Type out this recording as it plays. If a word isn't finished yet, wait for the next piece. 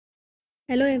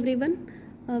Hello everyone,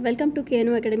 welcome to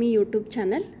KNO Academy YouTube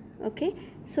channel. Okay,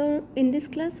 so in this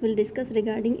class we'll discuss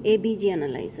regarding ABG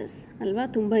analysis. Alva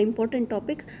tumba important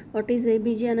topic. What is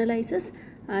ABG analysis?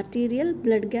 Arterial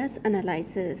blood gas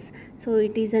analysis. So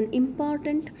it is an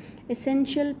important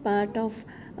essential part of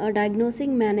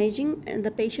diagnosing, managing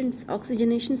the patient's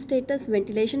oxygenation status,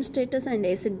 ventilation status and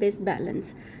acid base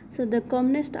balance. So the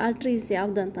commonest arteries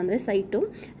yavdu antandre cyto,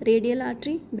 radial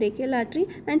artery, brachial artery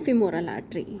and femoral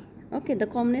artery. Okay, the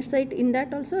commonest site in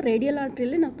that also radial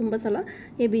artery ನಾವು ತುಂಬ ಸಲ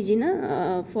ABGನ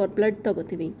for blood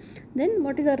ತಗೋತೀವಿ. Then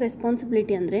what is our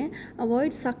responsibility ಅಂದರೆ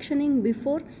avoid suctioning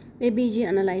before ABG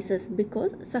analysis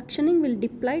because suctioning will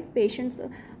deplete patient's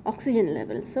oxygen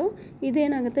level. So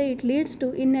ಇದೇನಾಗುತ್ತೆ, it leads to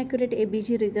inaccurate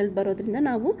ABG result ಬರೋದ್ರಿಂದ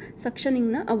ನಾವು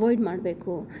suctioningನ avoid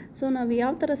ಮಾಡಬೇಕು. So ನಾವು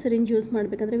ಯಾವ ಥರ ಸಿರಿಂಜ್ ಯೂಸ್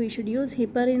ಮಾಡಬೇಕಂದ್ರೆ we should use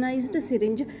heparinized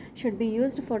syringe should be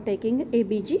used for taking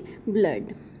ABG blood.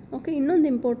 Okay, ಇನ್ನೊಂದು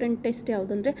important test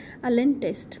ಯಾವುದಂದರೆ Allen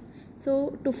test. So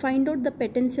to find out the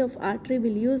ಪೆಟೆನ್ಸಿ of artery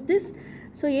will use this.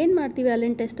 So ಏನು ಮಾಡ್ತೀವಿ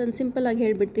Allen test ಅಂತ ಸಿಂಪಲ್ಲಾಗಿ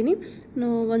ಹೇಳ್ಬಿಡ್ತೀನಿ.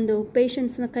 ನಾವು ಒಂದು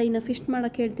ಪೇಷಂಟ್ಸ್ನ ಕೈನ ಫಿಸ್ಟ್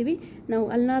ಮಾಡೋಕ್ಕೆ ಹೇಳ್ತೀವಿ. ನಾವು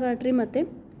ಅಲ್ನಾರ್ ಆರ್ಟ್ರಿ ಮತ್ತು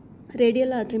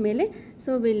ರೇಡಿಯಲ್ ಆರ್ಟ್ರಿ ಮೇಲೆ,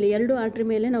 ಸೊ ಎರಡು ಆರ್ಟ್ರಿ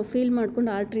ಮೇಲೆ ನಾವು ಫೀಲ್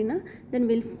ಮಾಡ್ಕೊಂಡು ಆರ್ಟ್ರಿನ then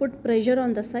will put pressure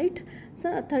on the site. So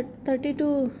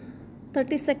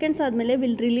 30 seconds ಆದಮೇಲೆ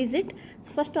will release it. So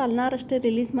first ಅಲ್ನಾರ್ ಅಷ್ಟೇ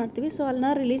ರಿಲೀಸ್ ಮಾಡ್ತೀವಿ. ಸೊ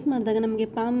ಅಲ್ನಾರ್ ರಿಲೀಸ್ ಮಾಡಿದಾಗ ನಮಗೆ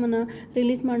ಪಾಮನ್ನು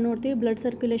ರಿಲೀಸ್ ಮಾಡಿ ನೋಡ್ತೀವಿ, ಬ್ಲಡ್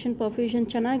ಸರ್ಕ್ಯುಲೇಷನ್ ಪರ್ಫ್ಯೂಷನ್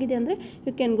ಚೆನ್ನಾಗಿದೆ ಅಂದರೆ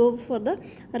you can go for the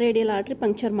radial artery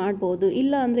puncture ಮಾಡ್ಬೋದು.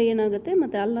 ಇಲ್ಲ ಅಂದರೆ ಏನಾಗುತ್ತೆ,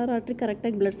 ಮತ್ತು ಅಲ್ನಾರ್ ಆರ್ಟ್ರಿ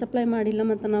ಕರೆಕ್ಟಾಗಿ ಬ್ಲಡ್ ಸಪ್ಲೈ ಮಾಡಿಲ್ಲ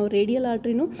ಮತ್ತು ನಾವು ರೇಡಿಯಲ್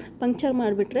ಆರ್ಟ್ರಿನೂ ಪಂಕ್ಚರ್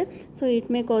ಮಾಡಿಬಿಟ್ರೆ ಸೊ ಇಟ್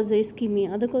ಮೇ ಕಾಸ್ ಇಸ್ಕಿಮಿ.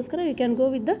 ಅದಕ್ಕೋಸ್ಕರ you can go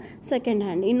with the second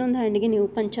hand, ಇನ್ನೊಂದು ಹ್ಯಾಂಡಿಗೆ ನೀವು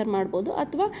ಪಂಕ್ಚರ್ ಮಾಡ್ಬೋದು.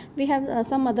 ಅಥವಾ we have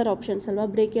some other options ಅಲ್ವಾ,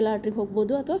 ಬ್ರೇಕಿಯಲ್ ಆರ್ಟ್ರಿಗೆ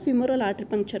ಹೋಗ್ಬೋದು ಅಥವಾ ಫಿಮೋರಲ್ ಆರ್ಟ್ರಿ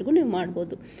ಪಂಕ್ಚರ್ಗೂ ನೀವು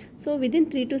ಮಾಡ್ಬೋದು. So within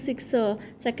 3 to 6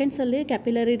 ಸೆಕೆಂಡ್ಸಲ್ಲಿ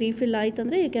capillary refill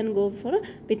ಆಯ್ತಂದರೆ you can go for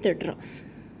withdraw.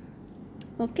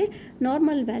 Okay,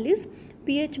 normal values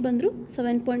P H ಬಂದರು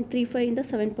 7.35 ಇಂದ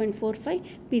 7.45,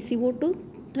 PCO2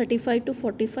 35 to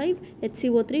 45,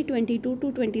 HCO3 22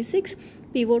 to 26,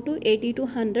 PO2 80 to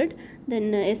 100, then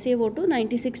SaO2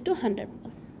 96 to 100.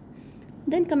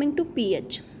 Then coming to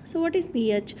pH. So what is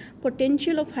pH?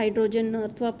 Potential of hydrogen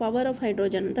ಅಥವಾ power of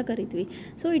hydrogen ಅಂತ ಕರಿತೀವಿ.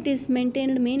 So it is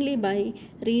maintained mainly by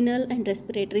renal and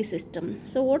respiratory system.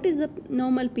 So what is the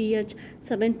normal pH?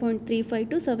 7.35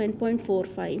 to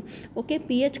 7.45. Okay,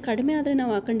 pH ಕಡಿಮೆ ಆದರೆ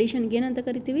ನಾವು ಆ ಕಂಡೀಷನ್ಗೆ ಏನಂತ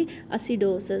ಕರಿತೀವಿ?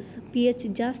 ಅಸಿಡೋಸಸ್. pH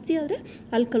ಜಾಸ್ತಿ ಆದರೆ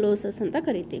ಅಲ್ಕಲೋಸಸ್ ಅಂತ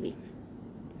ಕರಿತೀವಿ.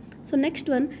 So next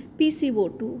one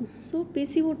PCO2. So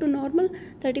PCO2 normal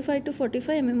 35 to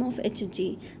 45 mm of Hg.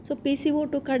 So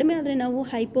PCO2 ಕಡಿಮೆ ಆದರೆ ನಾವು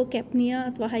ಹೈಪೋಕ್ಯಾಪ್ನಿಯಾ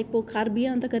ಅಥವಾ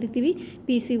ಹೈಪೋಕಾರ್ಬಿಯಾ ಅಂತ ಕರಿತೀವಿ.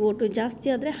 PCO2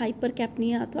 ಜಾಸ್ತಿ ಆದರೆ ಹೈಪರ್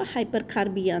ಕ್ಯಾಪ್ನಿಯಾ ಅಥವಾ ಹೈಪರ್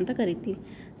ಕಾರ್ಬಿಯಾ ಅಂತ ಕರಿತೀವಿ.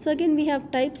 So again we have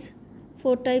types,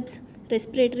 4 types: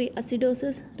 respiratory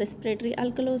ಅಸಿಡೋಸಸ್, respiratory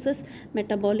ಅಲ್ಕಲೋಸಸ್,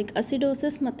 metabolic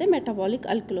ಅಸಿಡೋಸಸ್ ಮತ್ತು ಮೆಟಬಾಲಿಕ್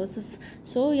ಅಲ್ಕಲೋಸಸ್.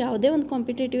 ಸೊ ಯಾವುದೇ ಒಂದು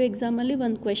ಕಾಂಪಿಟೇಟಿವ್ ಎಕ್ಸಾಮಲ್ಲಿ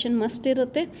ಒಂದು ಕ್ವೆಶನ್ ಮಸ್ಟ್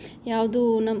ಇರುತ್ತೆ ಯಾವುದು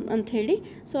ಅಂತ ಹೇಳಿ.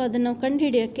 ಸೊ ಅದನ್ನು ನಾವು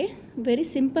ಕಂಡುಹಿಡಿಯೋಕ್ಕೆ very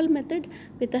simple method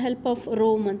with the help of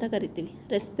Rome ಅಂತ ಕರಿತೀವಿ.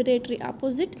 Respiratory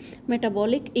opposite,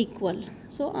 metabolic equal.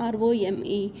 So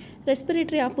ROME.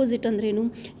 Respiratory opposite ಅಂದ್ರೇನು?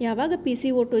 ಯಾವಾಗ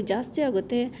PCO2 ಜಾಸ್ತಿ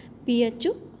ಆಗುತ್ತೆ pH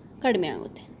ಕಡಿಮೆ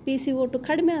ಆಗುತ್ತೆ. PCO2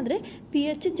 ಕಡಿಮೆ ಆದರೆ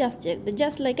pH ಜಾಸ್ತಿ ಆಗುತ್ತೆ.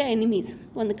 ಜಸ್ಟ್ ಲೈಕ್ ಎನಿಮೀಸ್,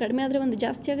 ಒಂದು ಕಡಿಮೆ ಆದರೆ ಒಂದು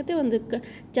ಜಾಸ್ತಿ ಆಗುತ್ತೆ, ಒಂದು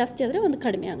ಜಾಸ್ತಿ ಆದರೆ ಒಂದು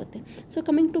ಕಡಿಮೆ ಆಗುತ್ತೆ. So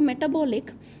coming to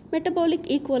metabolic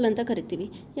equal ಅಂತ ಕರಿತೀವಿ.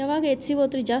 ಯಾವಾಗ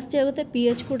HCO3 ಜಾಸ್ತಿ ಆಗುತ್ತೆ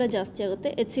pH ಕೂಡ ಜಾಸ್ತಿ ಆಗುತ್ತೆ,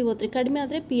 HCO3 ಕಡಿಮೆ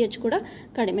ಆದರೆ pH ಕೂಡ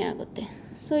ಕಡಿಮೆ ಆಗುತ್ತೆ.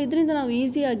 ಸೊ ಇದರಿಂದ ನಾವು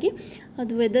ಈಸಿಯಾಗಿ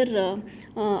ಅದು ವೆದರ್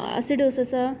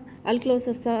ಅಸಿಡೋಸಸ,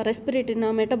 ಅಲ್ಕ್ಲೋಸಸ, ರೆಸ್ಪಿರೇಟರಿನ,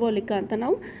 ಮೆಟಬಾಲಿಕ ಅಂತ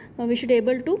ನಾವು we should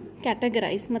able to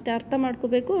categorise ಮತ್ತು ಅರ್ಥ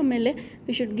ಮಾಡ್ಕೋಬೇಕು. ಆಮೇಲೆ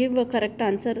we should give a correct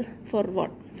answer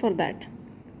for that.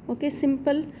 Okay,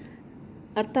 simple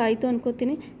ಅರ್ಥ ಆಯಿತು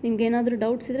ಅನ್ಕೋತೀನಿ. ನಿಮ್ಗೇನಾದರೂ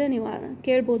ಡೌಟ್ಸ್ ಇದ್ದರೆ ನೀವು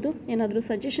ಕೇಳ್ಬೋದು, ಏನಾದರೂ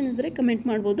ಸಜೆಷನ್ ಇದ್ದರೆ ಕಮೆಂಟ್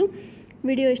ಮಾಡ್ಬೋದು.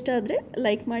 ವಿಡಿಯೋ ಇಷ್ಟ ಆದರೆ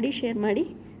ಲೈಕ್ ಮಾಡಿ, ಶೇರ್ ಮಾಡಿ,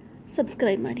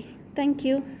 ಸಬ್ಸ್ಕ್ರೈಬ್ ಮಾಡಿ. Thank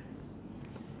you.